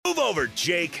over,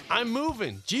 Jake. I'm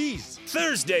moving. Jeez.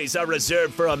 Thursdays are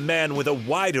reserved for a man with a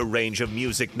wider range of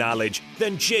music knowledge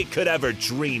than Jake could ever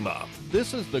dream of.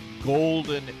 This is the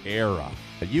golden era.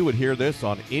 You would hear this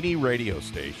on any radio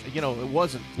station. You know, it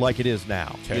wasn't like it is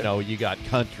now. Okay. You know, you got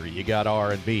country, you got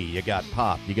R&B, you got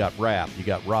pop, you got rap, you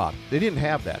got rock. They didn't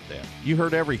have that then. You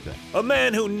heard everything. A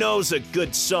man who knows a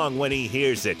good song when he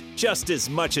hears it, just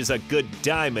as much as a good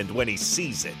diamond when he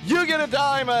sees it. You get a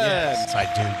diamond! Yes, I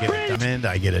do get a diamond.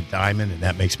 I get a diamond, and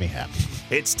that makes me happy.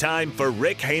 It's time for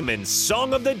Rick Haman's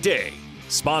Song of the Day,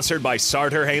 sponsored by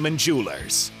Sartor Hamann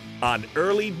Jewelers, on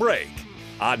Early Break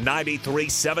on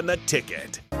 93.7 The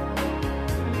Ticket.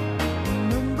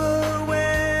 Remember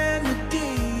when the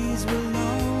days were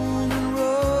long and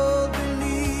rolled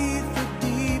beneath the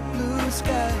deep blue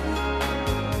sky?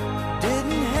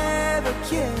 Didn't have a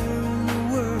care in the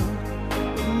world,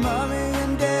 but mommy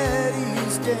and daddy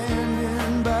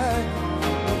standing by.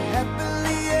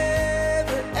 Happily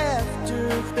ever after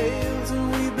fails,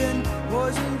 and we've been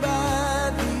poisoned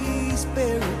by these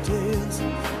fairy tales.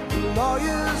 The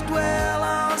lawyers dwell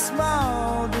on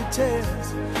small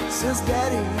details since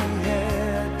daddy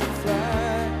had to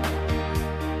fly.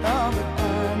 Oh, but I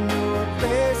know a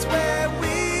place where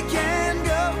we can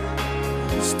go,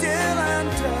 still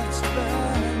untouched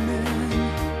by men.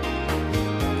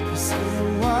 So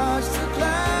watch the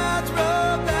clouds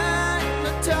roll by,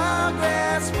 the tall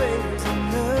grass waves in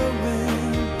the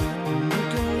wind. You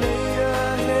can lay your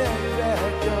head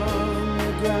back on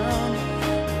the ground,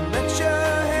 let your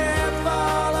hair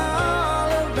fall all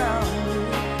around you.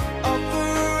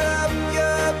 Offer up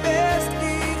your best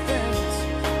defense.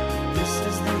 This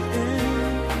is the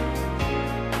end.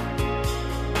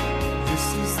 This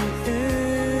is the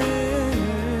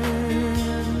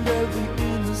end of the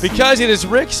innocent. Because it is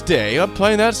Rick's Day, I'm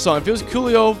playing that song. If it was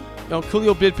Coolio,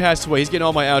 Coolio did pass away. He's getting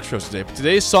all my outros today. But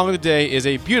today's song of the day is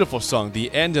a beautiful song,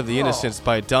 The End of the Innocence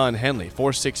by Don Henley.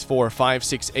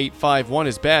 464-56851 1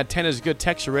 is bad, 10 is good.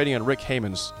 Text your rating on Rick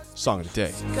Haman's Song of the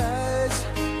Day. Skies,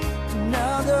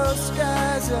 now those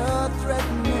skies are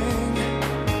threatening.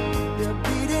 They're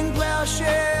beating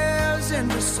plowshares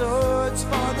into swords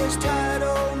for this tired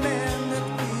old man that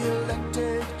we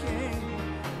elected king.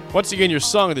 Once again, your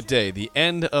song of the day, The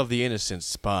End of the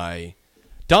Innocence by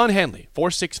Don Henley.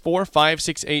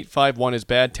 464-56851 1 is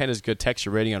bad, 10 is good. Text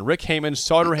your rating on Rick Haman's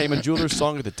Sartor Hamann Jewelers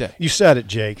Song of the Day. You said it,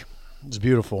 Jake. It's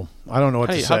beautiful. I don't know what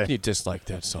to Hey, say. how can you dislike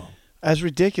that song? That's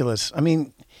ridiculous. I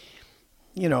mean,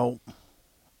 you know,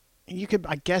 you could.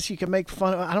 I guess you could make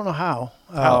fun of. I don't know how.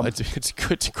 It's a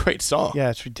good, it's a great song. Yeah,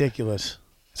 it's ridiculous.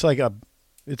 It's like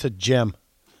it's a gem.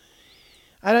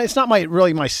 It's not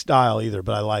really my style either,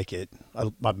 but I like it. I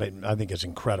think it's an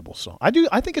incredible song. I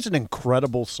think it's an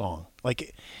incredible song.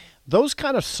 Like those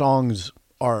kind of songs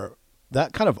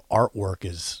that kind of artwork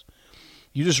is.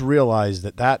 You just realize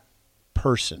that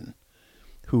person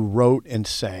who wrote and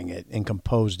sang it and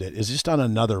composed it is just on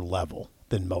another level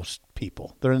than most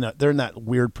people. They're in that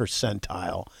weird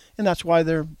percentile, and that's why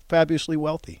they're fabulously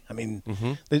wealthy. I mean,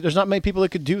 there's not many people that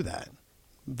could do that.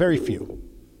 Very few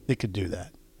that could do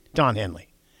that. Don Henley.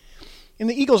 And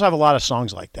the Eagles have a lot of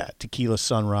songs like that. Tequila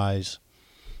Sunrise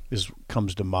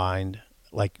comes to mind,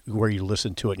 like where you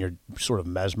listen to it and you're sort of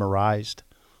mesmerized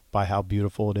by how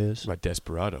beautiful it is. By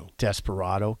Desperado.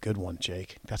 Desperado, good one,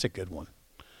 Jake. That's a good one.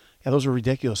 Yeah, those are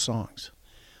ridiculous songs.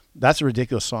 That's a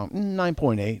ridiculous song.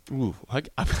 9.8. Ooh,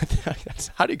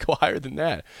 how do you go higher than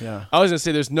that? Yeah. I was going to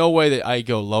say there's no way that I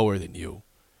go lower than you.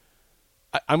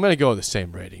 I'm going to go with the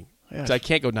same rating. Yeah. 'Cause I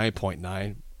can't go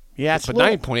 9.9. Yeah, but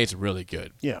 9.8 is really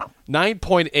good. Yeah.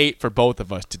 9.8 for both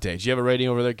of us today. Do you have a rating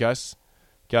over there, Gus?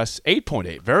 Gus,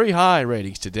 8.8. Very high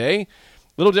ratings today. A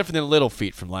little different than Little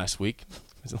Feet from last week.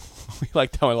 We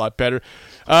like that one a lot better.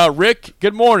 Rick,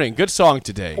 good morning. Good song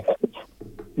today.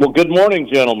 Well, good morning,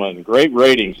 gentlemen. Great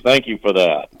ratings. Thank you for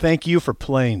that. Thank you for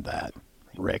playing that,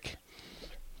 Rick.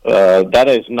 That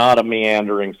is not a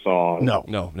meandering song.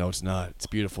 No, it's not. It's a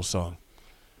beautiful song.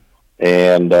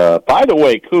 And by the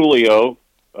way, Coolio,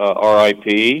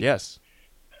 R.I.P. Yes.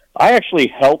 I actually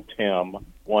helped him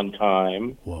one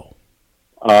time. Whoa.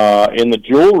 In the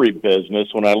jewelry business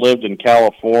when I lived in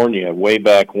California way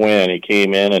back when. He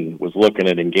came in and was looking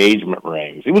at engagement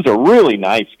rings. He was a really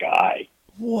nice guy.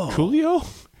 Whoa. Coolio?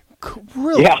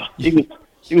 Really? Yeah, he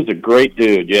was a great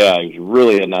dude. Yeah, he was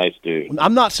really a nice dude.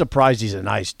 I'm not surprised he's a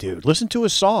nice dude. Listen to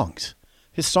his songs.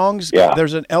 His songs, Yeah.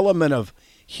 There's an element of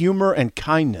humor and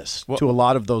kindness to a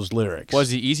lot of those lyrics. Was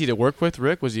he easy to work with,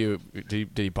 Rick? Did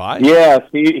he buy? Yes,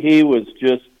 he was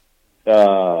just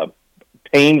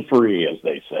pain-free, as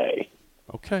they say.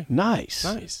 Okay. Nice.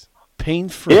 Nice.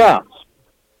 Pain-free. Yeah.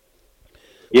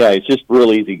 Yeah, he's just a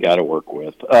real easy guy to work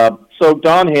with. So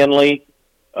Don Henley,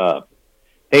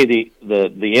 hey,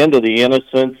 the end of the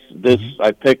Innocents.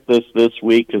 I picked this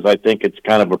week because I think it's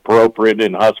kind of appropriate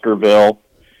in Huskerville.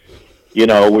 You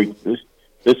know,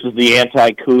 this is the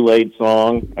anti-Kool-Aid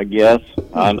song, I guess.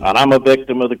 And I'm a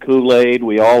victim of the Kool-Aid.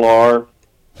 We all are.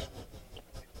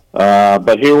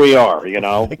 But here we are, you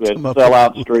know.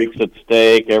 Sellout streaks at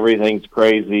stake. Everything's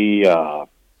crazy.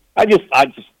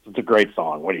 It's a great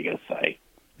song. What are you going to say?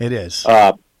 It is.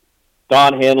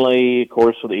 Don Henley, of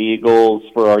course, for the Eagles.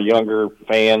 For our younger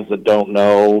fans that don't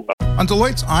know. On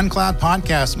Deloitte's OnCloud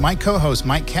podcast, my co-host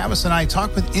Mike Cavus and I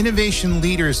talk with innovation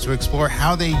leaders to explore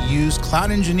how they use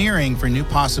cloud engineering for new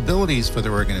possibilities for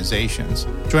their organizations.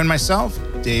 Join myself,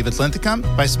 David Linthicum,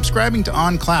 by subscribing to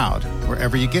OnCloud,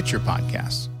 wherever you get your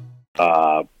podcasts.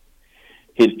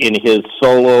 In his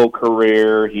solo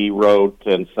career, he wrote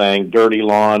and sang Dirty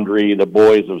Laundry, The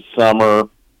Boys of Summer,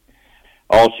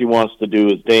 All She Wants to Do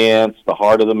Is Dance, The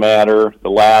Heart of the Matter, The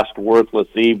Last Worthless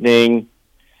Evening,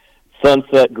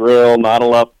 Sunset Grill,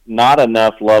 Not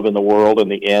Enough Love in the World,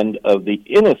 and The End of the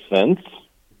Innocents.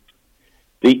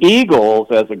 The Eagles,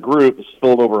 as a group, has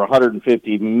sold over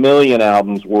 150 million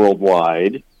albums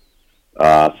worldwide,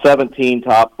 17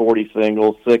 top 40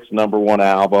 singles, 6 number one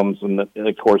albums, and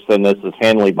of course then this is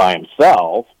Henley by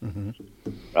himself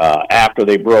after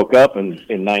they broke up in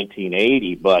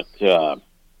 1980. But,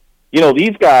 you know,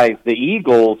 these guys, the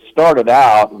Eagles, started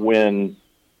out when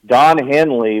Don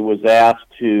Henley was asked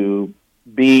to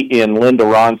be in Linda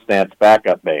Ronstadt's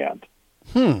backup band.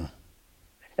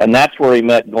 And that's where he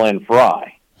met Glenn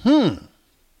Frey,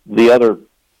 the other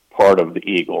part of the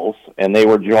Eagles. And they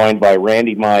were joined by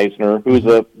Randy Meisner, who's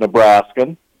a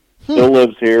Nebraskan, still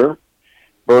lives here,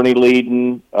 Bernie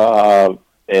Leadon,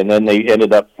 and then they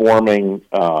ended up forming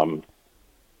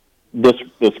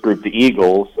this group, the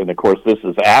Eagles. And, of course, this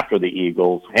is after the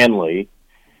Eagles, Henley.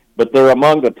 But they're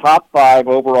among the top 5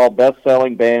 overall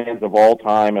best-selling bands of all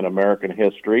time in American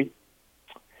history.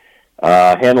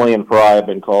 Henley and Frey have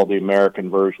been called the American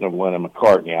version of Lennon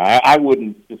McCartney. I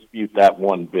wouldn't dispute that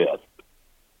one bit.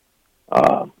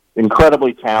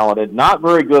 Incredibly talented, not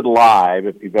very good live,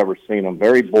 if you've ever seen them.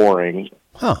 Very boring.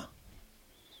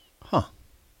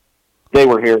 They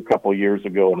were here a couple years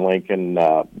ago in Lincoln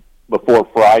before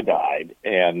Frey died,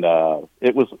 and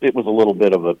it was a little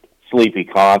bit of a sleepy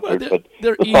concert. Well,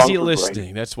 they're the easy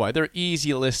listening. That's why they're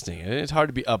easy listening. It's hard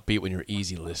to be upbeat when you're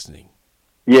easy listening.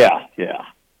 Yeah.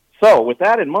 So with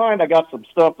that in mind, I got some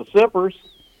stuff to sippers.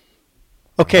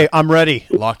 Okay, I'm ready.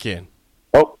 Lock in.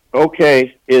 Oh,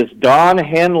 okay. Is Don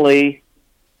Henley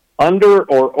under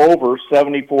or over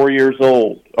 74 years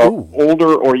old?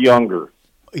 Older or younger?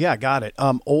 Yeah, got it.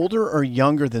 Older or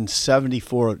younger than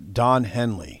 74, Don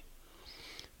Henley.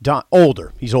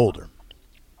 Older. He's older.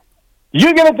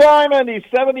 You get a diamond. He's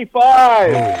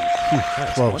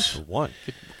 75. Close. 1 for 1.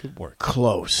 Good work.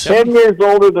 Close. 10 years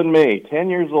older than me.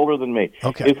 10 years older than me.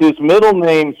 Okay. Is his middle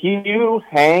name Hugh,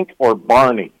 Hank, or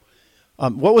Barney?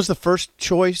 What was the first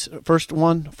choice? First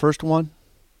one? Helu?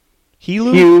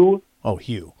 Hugh. Oh,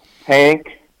 Hugh. Hank,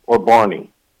 or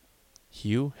Barney?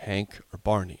 Hugh, Hank, or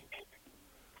Barney?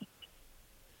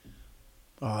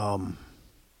 None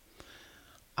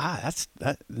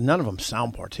of them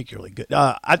sound particularly good.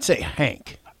 I'd say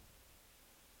Hank.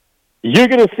 You're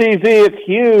going to see Z. It's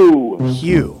Hugh.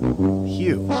 Hugh.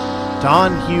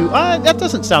 Don Hugh. That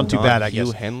doesn't sound too bad, I guess.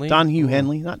 Hugh Henley? Don Hugh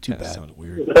Henley. Not too That bad. sounds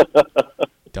weird.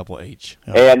 Double H.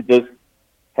 And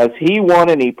has he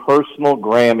won any personal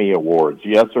Grammy awards?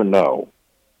 Yes or no?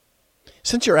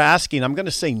 Since you're asking, I'm going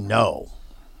to say no.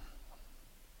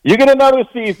 You get another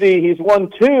CZ. He's won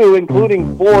 2,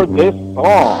 including for this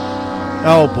song.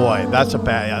 Oh, boy. That's a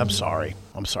bad. I'm sorry.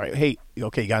 Hey,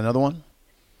 okay, you got another one?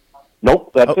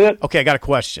 Nope, that's it. Okay, I got a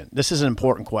question. This is an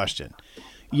important question.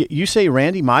 You say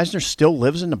Randy Meisner still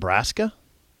lives in Nebraska?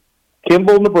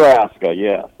 Kimball, Nebraska,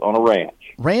 yes, on a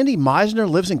ranch. Randy Meisner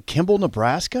lives in Kimball,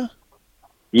 Nebraska?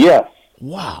 Yes.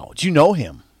 Wow. Do you know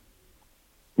him?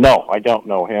 No, I don't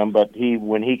know him, but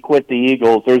when he quit the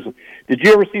Eagles, did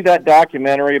you ever see that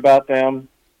documentary about them?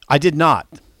 I did not.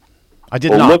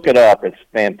 Well, look it up. It's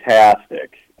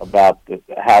fantastic about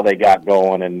how they got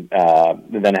going and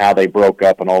then how they broke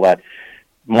up and all that.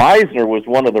 Meisner was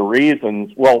one of the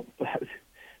reasons. Well,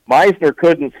 Meisner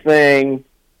couldn't sing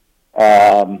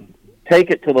Take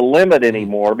It to the Limit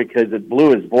anymore because it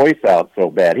blew his voice out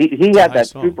so bad. He had that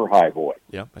super high voice.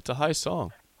 Yeah, that's a high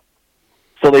song.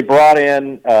 So they brought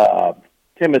in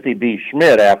Timothy B.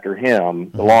 Schmidt after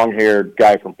him, the long-haired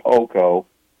guy from Poco.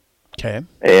 Okay.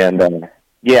 And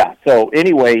Yeah, so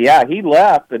anyway, yeah, he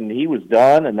left, and he was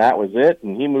done, and that was it,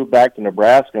 and he moved back to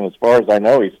Nebraska, and as far as I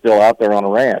know, he's still out there on a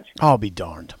ranch. I'll be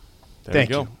darned. There you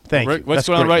go. Thank Rick, you. what's That's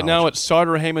going on great right now knowledge. at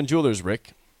Sartor Hamann Jewelers,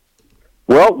 Rick?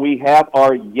 Well, we have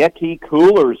our Yeti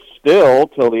coolers still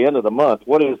till the end of the month.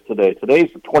 What is today?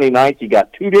 Today's the 29th. You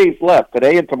got 2 days left,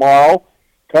 today and tomorrow.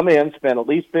 Come in, spend at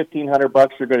least $1,500.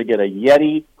 You're going to get a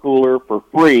Yeti cooler for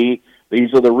free.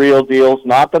 These are the real deals,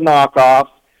 not the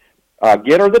knockoffs.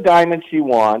 Get her the diamond she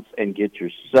wants and get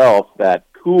yourself that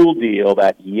cool deal,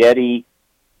 that Yeti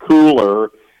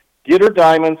cooler. Get her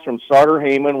diamonds from Sartor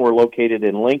Hamann. We're located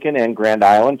in Lincoln and Grand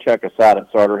Island. Check us out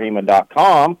at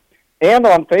sartorhamann.com and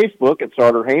on Facebook at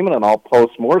Sartor Hamann, and I'll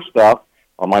post more stuff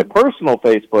on my personal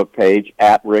Facebook page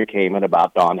at Rick Hamann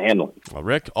about Don Henley. Well,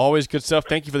 Rick, always good stuff.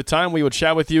 Thank you for the time. We will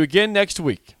chat with you again next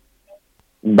week.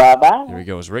 Bye-bye. Here he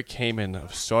goes, Rick Hamann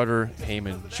of Sartor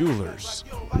Hamann Jewelers.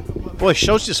 Boy,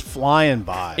 show's just flying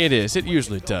by. It is. It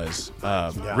usually does.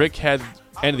 Rick had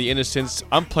End of the Innocents.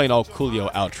 I'm playing all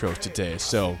Coolio outros today.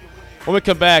 So when we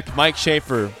come back, Mike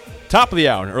Schaefer, top of the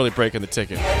hour, an early break on the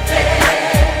ticket. If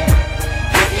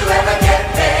you ever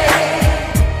get there,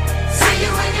 see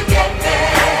you when you get there.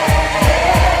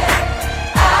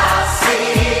 I'll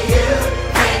see you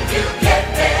when you get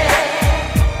there.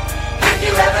 If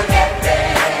you ever get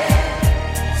there,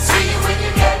 see you when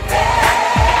you get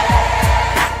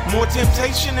there. More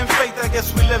temptation and faith, I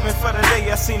guess we living for the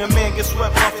day. I seen a man get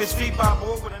swept off his feet by a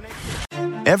boy with an...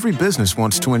 Every business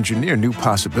wants to engineer new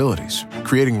possibilities,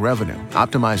 creating revenue,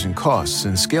 optimizing costs,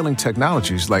 and scaling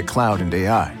technologies like cloud and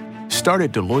AI. Start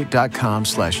at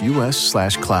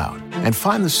Deloitte.com/US/cloud and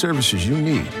find the services you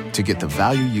need to get the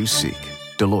value you seek.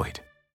 Deloitte.